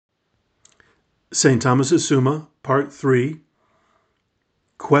St. Thomas's Summa, Part 3,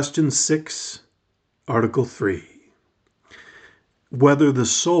 Question 6, Article 3. Whether the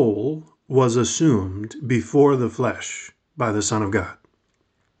soul was assumed before the flesh by the Son of God.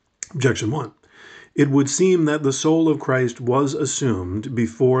 Objection 1. It would seem that the soul of Christ was assumed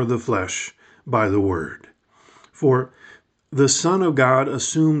before the flesh by the Word. For the Son of God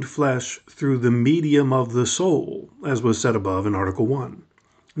assumed flesh through the medium of the soul, as was said above in Article 1.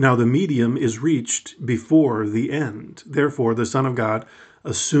 Now the medium is reached before the end. Therefore, the Son of God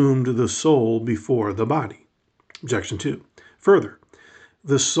assumed the soul before the body. Objection 2. Further,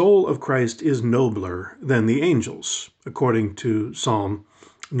 the soul of Christ is nobler than the angels, according to Psalm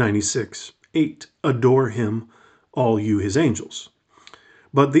 96:8. Adore him, all you his angels.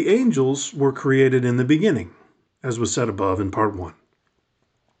 But the angels were created in the beginning, as was said above in Part 1.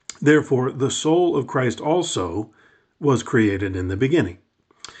 Therefore, the soul of Christ also was created in the beginning.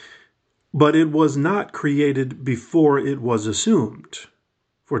 But it was not created before it was assumed.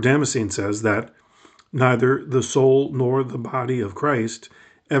 For Damascene says that neither the soul nor the body of Christ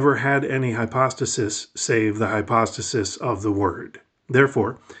ever had any hypostasis save the hypostasis of the Word.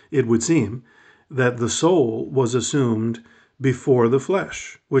 Therefore, it would seem that the soul was assumed before the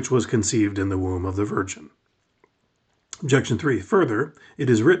flesh, which was conceived in the womb of the Virgin. Objection 3. Further, it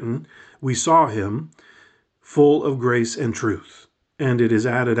is written, we saw him full of grace and truth. And it is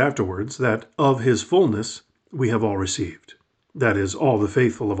added afterwards that of his fullness we have all received. That is, all the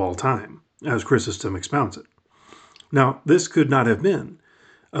faithful of all time, as Chrysostom expounds it. Now, this could not have been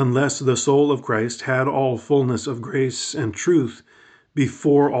unless the soul of Christ had all fullness of grace and truth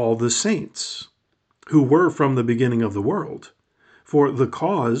before all the saints, who were from the beginning of the world. For the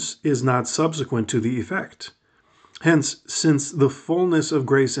cause is not subsequent to the effect. Hence, since the fullness of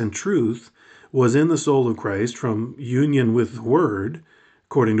grace and truth was in the soul of Christ from union with the Word,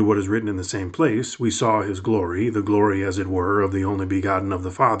 according to what is written in the same place, we saw his glory, the glory, as it were, of the only begotten of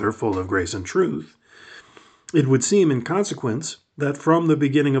the Father, full of grace and truth. It would seem, in consequence, that from the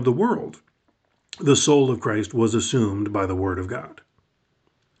beginning of the world, the soul of Christ was assumed by the Word of God.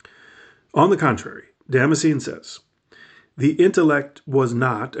 On the contrary, Damascene says, the intellect was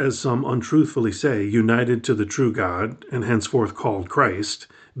not, as some untruthfully say, united to the true God, and henceforth called Christ,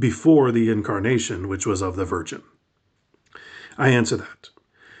 before the incarnation, which was of the Virgin. I answer that.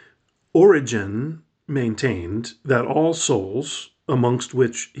 Origen maintained that all souls, amongst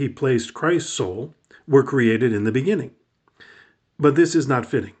which he placed Christ's soul, were created in the beginning. But this is not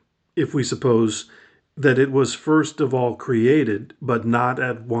fitting, if we suppose that it was first of all created, but not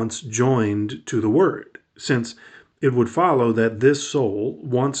at once joined to the Word, since it would follow that this soul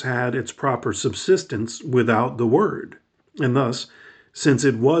once had its proper subsistence without the Word, and thus, since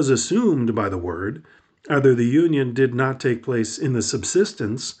it was assumed by the Word, either the union did not take place in the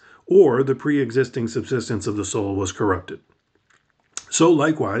subsistence, or the pre-existing subsistence of the soul was corrupted. So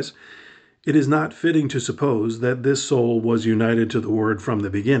likewise, it is not fitting to suppose that this soul was united to the Word from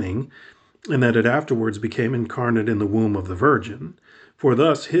the beginning, and that it afterwards became incarnate in the womb of the Virgin, for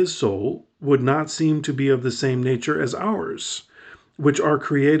thus his soul would not seem to be of the same nature as ours, which are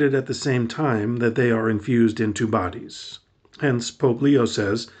created at the same time that they are infused into bodies. Hence, Pope Leo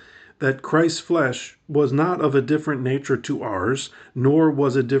says that Christ's flesh was not of a different nature to ours, nor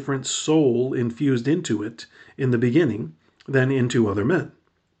was a different soul infused into it in the beginning than into other men.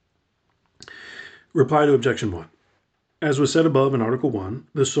 Reply to Objection 1. As was said above in Article 1,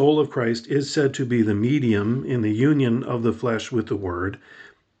 the soul of Christ is said to be the medium in the union of the flesh with the Word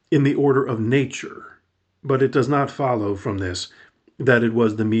in the order of nature, but it does not follow from this that it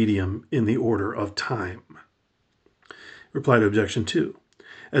was the medium in the order of time. Reply to Objection 2.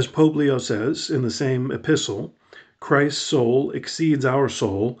 As Pope Leo says in the same epistle, Christ's soul exceeds our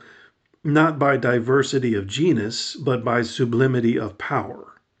soul not by diversity of genus, but by sublimity of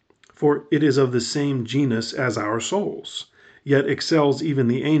power. For it is of the same genus as our souls, yet excels even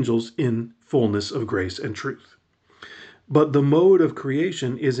the angels in fullness of grace and truth. But the mode of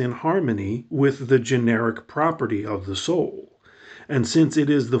creation is in harmony with the generic property of the soul. And since it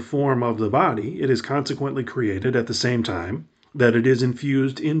is the form of the body, it is consequently created at the same time that it is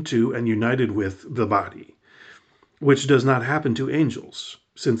infused into and united with the body, which does not happen to angels,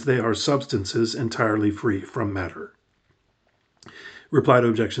 since they are substances entirely free from matter. Reply to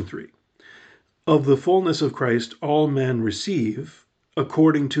Objection 3. Of the fullness of Christ all men receive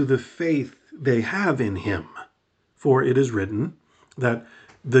according to the faith they have in him. For it is written that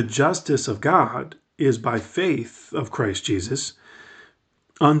the justice of God is by faith of Christ Jesus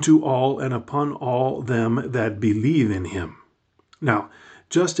unto all and upon all them that believe in him. Now,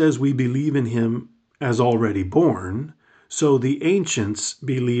 just as we believe in him as already born, so the ancients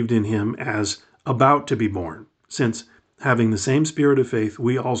believed in him as about to be born, since, having the same spirit of faith,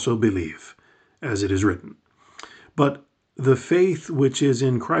 we also believe, as it is written. But the faith which is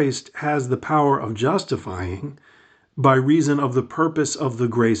in Christ has the power of justifying by reason of the purpose of the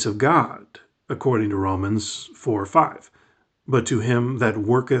grace of God, according to Romans 4:5. But to him that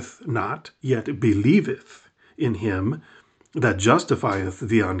worketh not, yet believeth in him that justifieth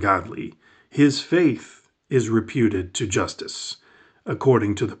the ungodly, his faith is reputed to justice,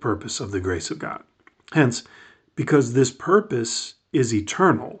 according to the purpose of the grace of God. Hence, because this purpose is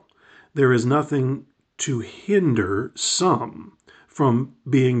eternal, there is nothing to hinder some from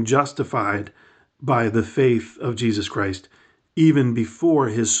being justified by the faith of Jesus Christ, even before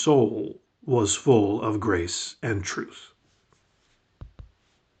his soul was full of grace and truth.